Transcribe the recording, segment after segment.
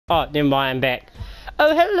Oh, never mind, I'm back.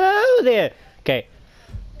 Oh, hello there. Okay.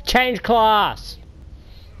 Change class.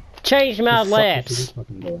 Change my laps.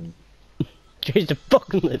 Change the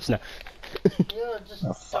fucking lips now. Yeah, just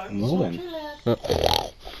Oh, fucking well then.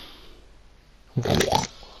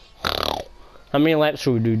 How many laps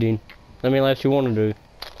should we do, Dean? How many laps you want to do?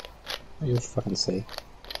 You'll fucking see.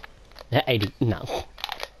 80. No.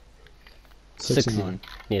 69.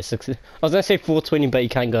 Yeah, 60. I was gonna say 420, but you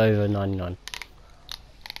can't go over 99.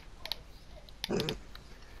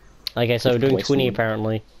 Okay, so we're doing 20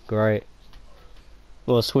 apparently. Great.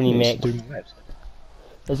 Well, it's 20 max.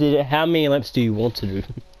 I said, how many laps do you want to do?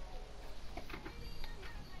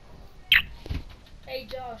 Hey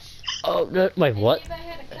Josh. Oh, no, wait, what? Have you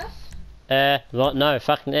ever had a cuss? What? No,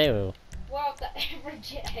 fucking no. Well, the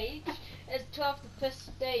average age is 12 to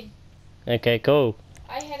 15. Okay, cool.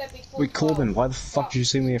 I had it before. Wait, Corbin, 12. why the fuck did you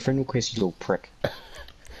send me a friend request, you little prick?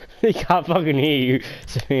 He can't fucking hear you.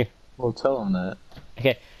 So, Well, tell him that.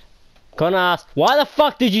 okay. Gonna ask, why the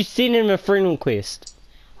fuck did you send him a friend request?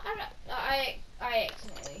 I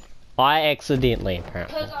accidentally. I accidentally,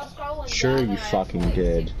 apparently. Because I was scrolling Sure down you and I fucking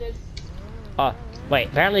accidentally did. accepted. Oh, wait,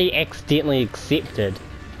 apparently you accidentally accepted.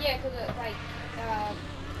 Yeah, because it's like,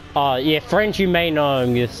 Oh, yeah, friends you may know,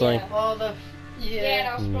 I'm guessing. yeah. Oh, the... Yeah, and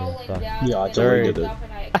I was scrolling fuck. down. Yeah, I and then deleted looked it. up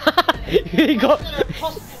and I accidentally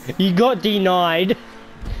you got denied.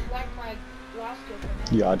 like my last girlfriend.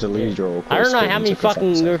 Yeah, I deleted your request. I don't know how Corbin many took us fucking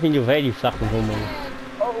outside. girlfriends you've had, you fucking woman. And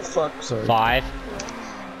Oh fuck, sorry. 5.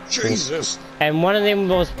 Jesus! And one of them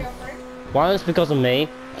was, girlfriend. one was because of me.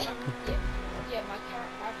 Yeah, my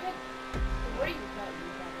current. I've had 3 without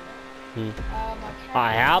you. My current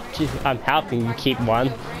I helped you, I'm helping you my keep current one.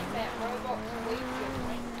 girlfriend, that robot weed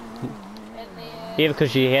girlfriend. And then. Yeah,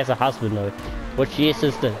 because she has a husband though. Which yes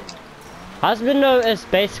is the... Husband though is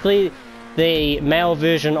basically the male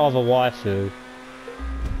version of a waifu.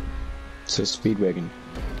 So Speedwagon.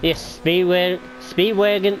 Yes,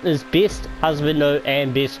 Speedwagon is best husband though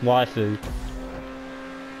and best waifu.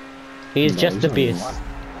 He is No, just he's the not even best.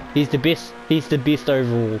 He's the best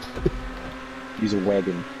overall. He's a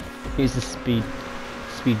wagon. He's the speed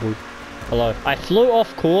boy. Hello. I flew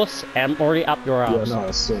off course and I'm already up your arms. Yeah, no,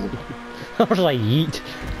 I saw. I was like, yeet.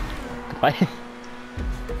 Goodbye.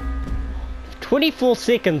 24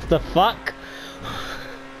 seconds, the fuck?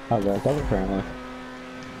 I wrapped up apparently.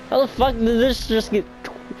 How the fuck did this just get...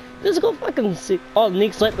 This got fucking sick. Oh,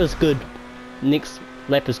 next lap is good. Next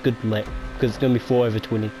lap is good lap. Because it's gonna be 4 over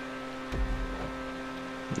 20.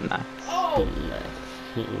 Nah. Oh! No.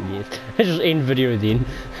 Yes. Let's just end video then.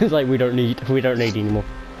 It's like we don't need anymore.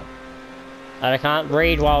 And I can't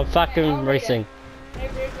read while fucking racing. Hey,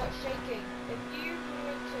 Red, what's shaking? If you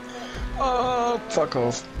were to look Oh, fuck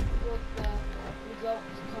off. what the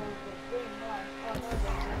results called the green light, oh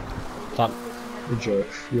no, Fuck. Joe,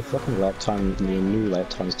 your fucking lap time, your new lap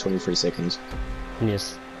time is 23 seconds.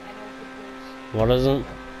 Yes. What is it?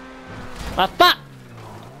 Ah, fuck!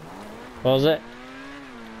 What was it?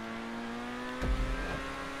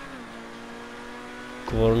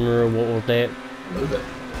 Corner, what was that?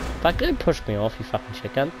 Fuck, don't push me off, you fucking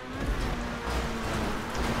chicken.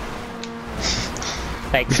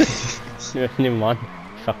 Thanks. Never mind.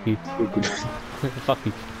 Fuck you. Fuck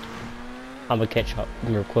you. I'm gonna catch up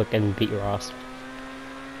real quick and beat your ass.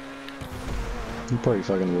 You probably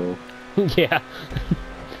fucking will. Yeah.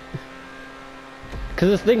 Cause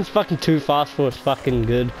this thing's fucking too fast for it's fucking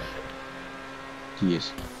good.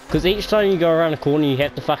 Yes. Cause each time you go around a corner you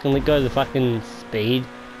have to fucking let go of the fucking speed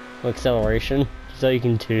or acceleration so you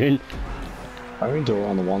can turn. I only do it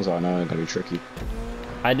on the ones that I know are gonna be tricky.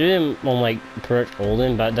 I do them on like pretty much all of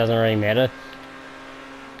them, but it doesn't really matter.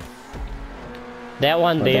 That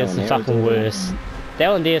one there is the fucking worst. That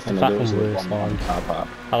one there is the fucking worst one. Car park.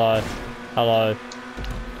 Hello. Hello.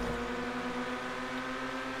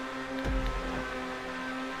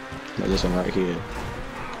 Like this one right here.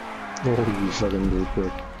 Oh, you fucking little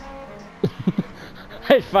prick.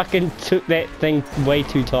 I fucking took that thing way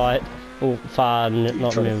too tight. Or far,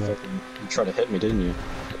 not remember. You tried to hit me, didn't you?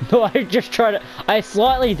 No, I just tried to. I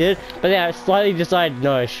slightly did, but then I slightly decided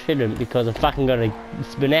no, I shouldn't because I'm fucking gonna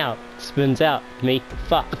spin out. Spins out. Me.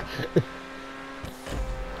 Fuck.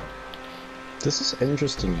 This is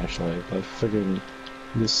interesting actually. Like friggin',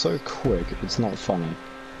 they're so quick. It's not funny.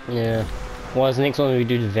 Yeah. Well, the next one we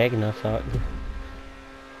do the Wagner, fuck.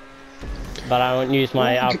 But I won't use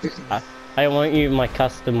my I won't use my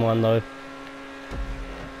custom one though.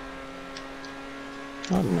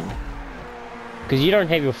 I don't know. Cause you don't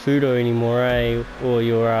have your Fudo anymore, eh? Or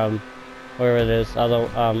your whatever it is,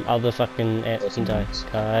 other fucking apps and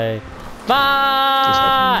okay.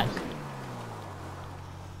 Fuck!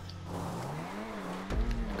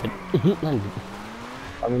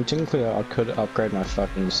 I mean, technically, I could upgrade my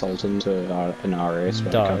fucking Sultan to an RS,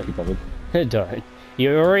 but I can't be bothered. Don't.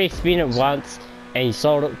 You already spent it once, and you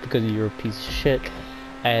sold it because you're a piece of shit,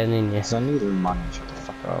 and then yeah. Because I need the money, shut the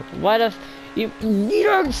fuck up. What if you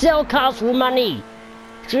don't sell cars for money?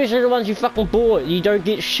 Especially the ones you fucking bought, you don't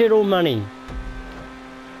get shit or money.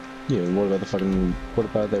 Yeah, what about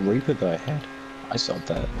that Reaper that I had? I sold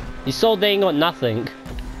that. You sold that and got nothing.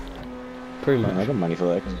 Pretty much. Yeah, I got money for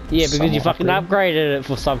that. Yeah, because you fucking upgraded it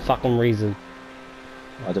for some fucking reason.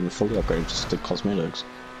 I didn't fully upgrade, just did cosmetics.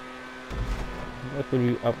 Why would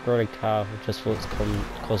you upgrade a car just for its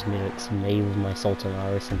cosmetics? Me with my Sultan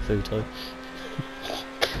RS and Futo.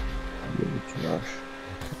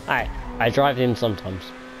 I drive him sometimes.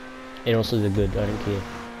 And also the good, I don't care.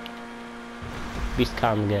 Best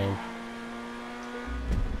car in the game.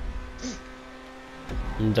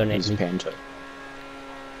 And don't He's me. Panto.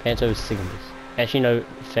 Panto is second best. Actually no,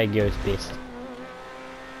 Fagio's best.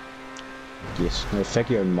 Yes, no,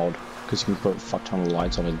 Fagio mod. Because you can put a fuck ton of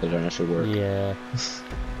lights on it that don't actually work. Yeah.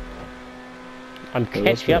 I'm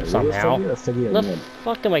catching up somehow. The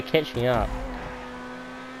fuck am I catching up?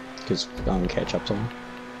 Because catch up time.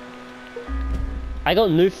 I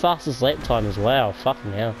got new fastest lap time as well.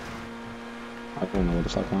 Fucking hell. I don't know what the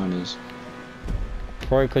fuck mine is.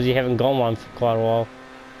 Probably because you haven't gone one for quite a while.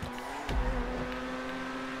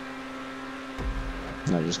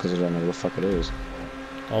 No, just because I don't know what the fuck it is.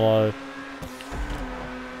 Hello.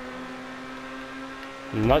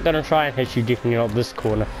 I'm not gonna try and hit you, definitely not this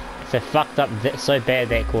corner. They fucked up so bad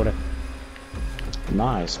that corner.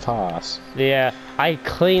 Nice pass. Yeah, I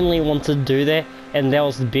cleanly wanted to do that, and that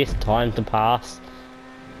was the best time to pass.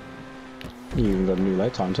 You even got a new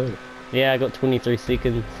lap time too. Yeah, I got 23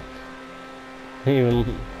 seconds. Even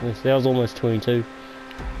that was almost 22.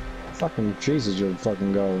 Fucking Jesus, you're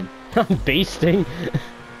fucking going. I'm beasting.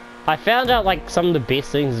 I found out like some of the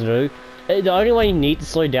best things to do. The only one you need to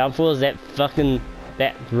slow down for is that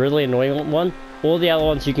really annoying one. All the other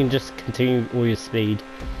ones you can just continue all your speed.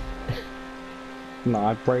 No,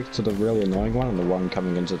 I brake to the really annoying one and the one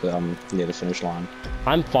coming into the near the finish line.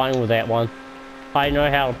 I'm fine with that one. I know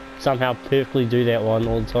how somehow perfectly do that one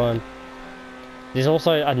all the time. There's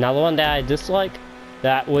also another one that I dislike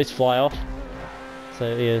that I always fly off.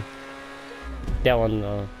 So yeah, that one.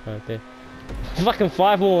 Okay. Fucking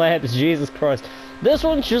 5 more laps. Jesus Christ. This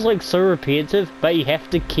one's just like so repetitive, but you have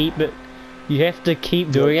to keep it. You have to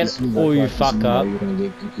keep doing it, or you fuck up. You're gonna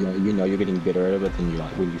get, you know you're getting better at it, but then you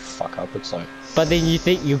like when you fuck up, it's like. But then you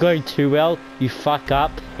think you're going too well, you fuck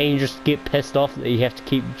up, and you just get pissed off that you have to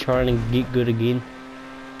keep trying to get good again.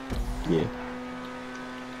 Yeah.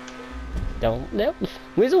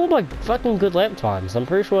 Where's all my fucking good lap times? I'm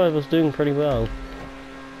pretty sure I was doing pretty well.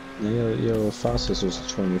 Your fastest was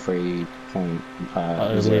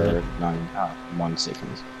 23.091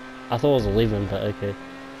 seconds. I thought it was 11, but okay.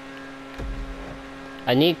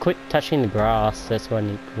 I need to quit touching the grass. That's what I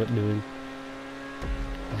need to quit doing.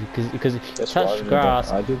 Because if you touch grass,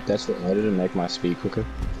 that's what I did to make my speed quicker.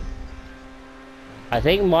 I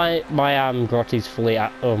think my grotty's fully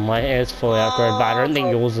up, or my air's fully upgraded, but I don't think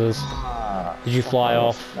yours is. Did you fly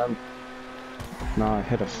off? No, I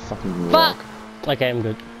hit a fucking rock. Okay, I'm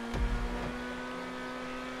good.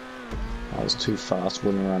 I was too fast,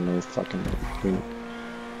 went around the fucking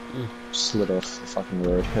slid off the fucking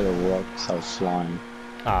road, hit a rock, so I was flying.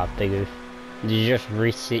 Ah, big oof. Did you just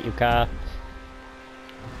reset your car?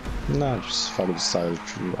 No, I just fucking decided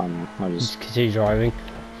I just continue driving.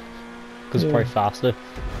 Because it's probably faster.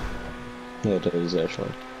 Yeah, it is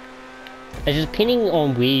actually. It's just depending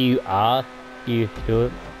on where you are, you do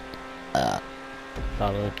it. I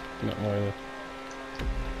don't know, not really.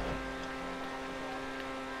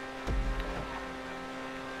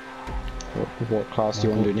 What class do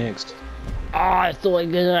you want to do next? I thought I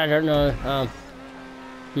did. I don't know.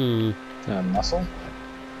 Muscle?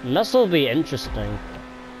 Muscle would be interesting.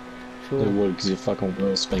 Sure. It would, because you're fucking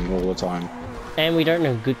wheel spinning all the time. And we don't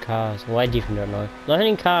know good cars. Well, I definitely don't know. The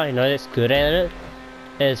only car I know that's good at it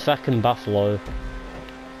is fucking Buffalo.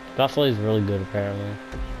 Buffalo's really good, apparently.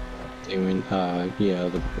 I mean, yeah,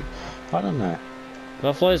 I don't know.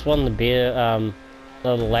 Buffalo's one of the better,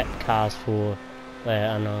 little lap cars for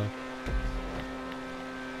that, I know.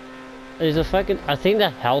 There's a fucking, I think the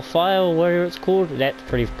Hellfire or whatever it's called, that's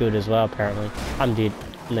pretty good as well, apparently. I'm dead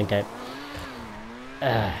in the game.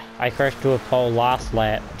 I crashed to a pole last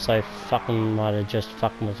lap, so fucking might have just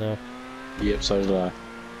fucked myself. Yep, so did I.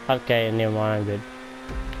 Okay, never mind, I'm good.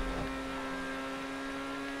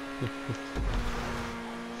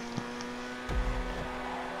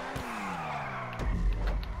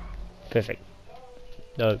 Perfect.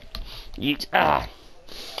 No. Yeet. Ah!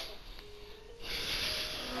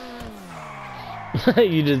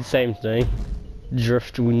 You did the same thing.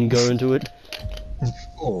 Drift when you go into it.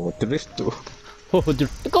 Oh, drifto. Oh, dude,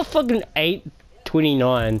 I got fucking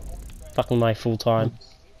 8:29. Fucking my full time.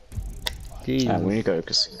 Jesus. We need to go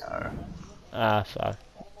casino. Ah, fuck.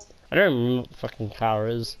 I don't remember what the fucking car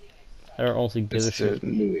is. I don't honestly give a It's the shit.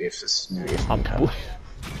 new F car.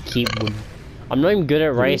 I'm not even good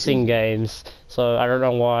at racing games, so I don't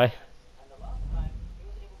know why.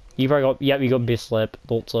 You probably got, yep, you got best lap,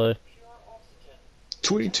 thought so.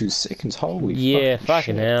 22 seconds, holy Yeah, fucking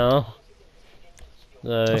fucking shit. hell.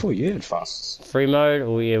 I So, thought you had fast. free mode?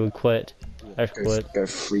 Oh yeah, we quit. I quit. Go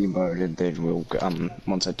free mode and then we'll,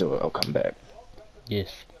 once I do it, I'll come back.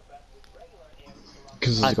 Yes.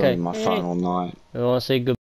 Because it's gonna be my final night. I wanna say good.